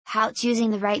How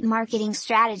choosing the right marketing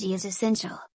strategy is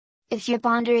essential. If you're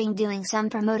pondering doing some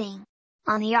promoting,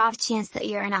 on the off chance that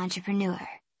you're an entrepreneur,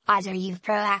 odds are you've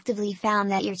proactively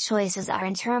found that your choices are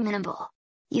interminable.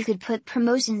 You could put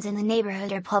promotions in the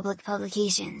neighborhood or public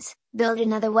publications, build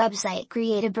another website,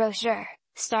 create a brochure,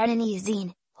 start an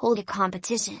e-zine, hold a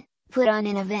competition, put on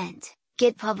an event,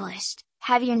 get published,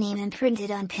 have your name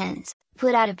imprinted on pins,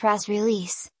 put out a press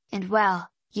release, and well,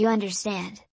 you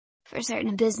understand. For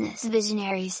certain business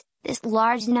visionaries, this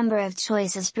large number of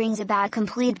choices brings about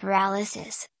complete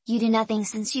paralysis. You do nothing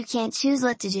since you can't choose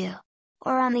what to do.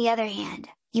 Or on the other hand,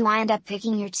 you wind up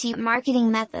picking your cheap marketing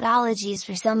methodologies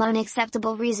for some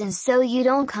unacceptable reasons so you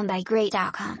don't come by great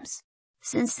outcomes.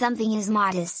 Since something is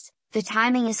modest, the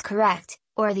timing is correct,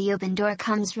 or the open door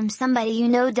comes from somebody you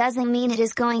know doesn't mean it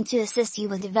is going to assist you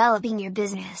with developing your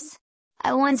business.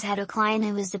 I once had a client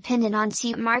who was dependent on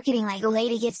cheap marketing like a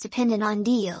lady gets dependent on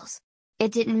deals.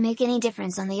 It didn't make any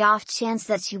difference on the off chance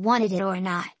that she wanted it or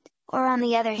not, or on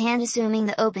the other hand assuming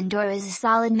the open door was a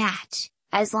solid match,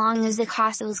 as long as the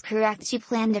cost was correct she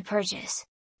planned to purchase.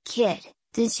 Kid,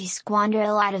 did she squander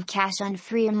a lot of cash on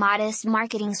free or modest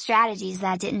marketing strategies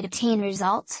that didn't obtain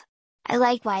results? I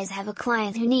likewise have a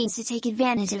client who needs to take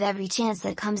advantage of every chance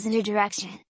that comes in her direction.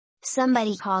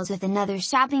 Somebody calls with another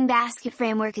shopping basket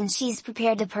framework and she's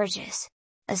prepared to purchase.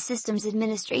 A systems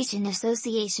administration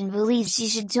association believes she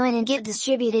should join and get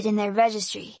distributed in their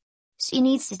registry. She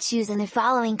needs to choose in the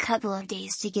following couple of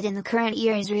days to get in the current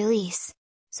year's release.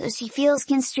 So she feels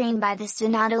constrained by this to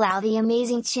not allow the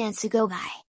amazing chance to go by.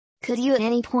 Could you at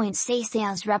any point say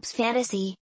sales rep's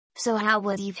fantasy? So how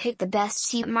would you pick the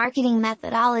best cheap marketing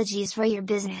methodologies for your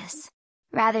business?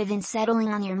 Rather than settling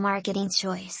on your marketing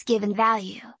choice given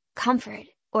value, comfort,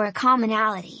 or a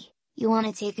commonality, you want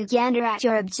to take a gander at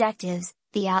your objectives,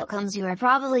 the outcomes you are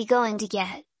probably going to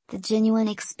get, the genuine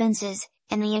expenses,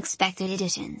 and the expected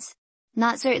additions.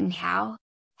 Not certain how?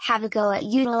 Have a go at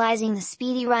utilizing the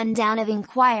speedy rundown of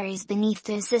inquiries beneath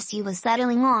to assist you with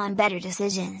settling on better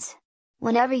decisions.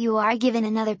 Whenever you are given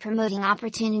another promoting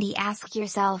opportunity, ask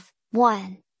yourself,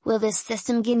 1. Will this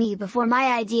system get me before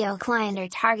my ideal client or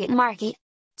target market?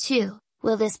 2.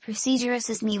 Will this procedure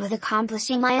assist me with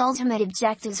accomplishing my ultimate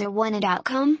objectives or wanted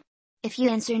outcome? If you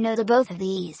answer no to both of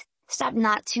these, stop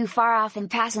not too far off and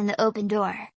pass on the open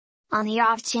door. On the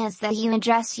off chance that you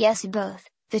address yes to both,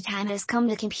 the time has come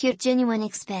to compute genuine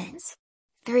expense.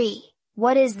 3.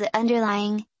 What is the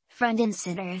underlying, front and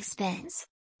center expense?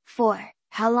 4.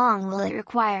 How long will it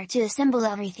require to assemble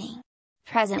everything?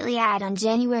 Presently add on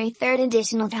January 3rd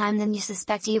additional time than you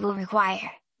suspect you will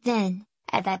require. Then,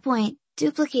 at that point,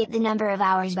 duplicate the number of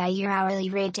hours by your hourly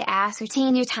rate to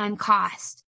ascertain your time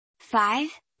cost. 5.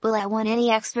 Will I want any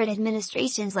expert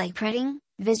administrations like printing,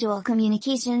 visual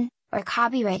communication, or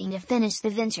copywriting to finish the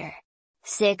venture?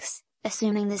 6.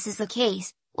 Assuming this is the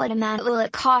case, what amount will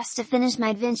it cost to finish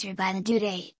my venture by the due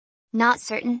date? Not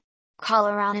certain? Call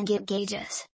around and get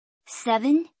gauges.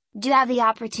 7. Do you have the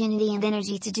opportunity and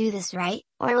energy to do this right,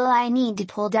 or will I need to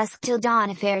pull dusk till dawn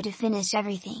affair to finish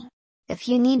everything? If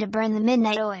you need to burn the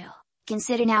midnight oil,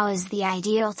 consider now as the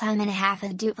ideal time and a half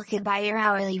of duplicate by your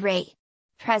hourly rate.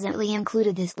 Presently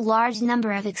included this large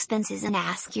number of expenses and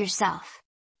ask yourself.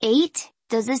 8.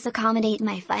 Does this accommodate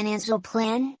my financial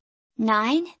plan?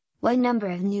 9. What number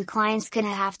of new clients can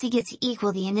I have to get to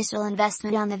equal the initial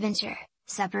investment on the venture?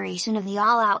 Separation of the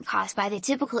all-out cost by the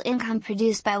typical income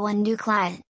produced by one new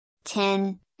client.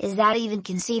 10. Is that even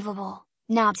conceivable,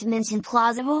 not to mention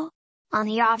plausible? On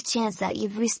the off chance that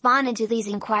you've responded to these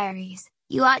inquiries,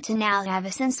 you ought to now have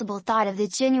a sensible thought of the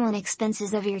genuine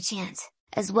expenses of your chance,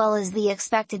 as well as the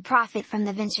expected profit from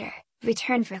the venture,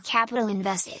 return for capital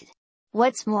invested.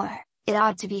 What's more, it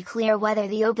ought to be clear whether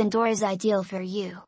the open door is ideal for you.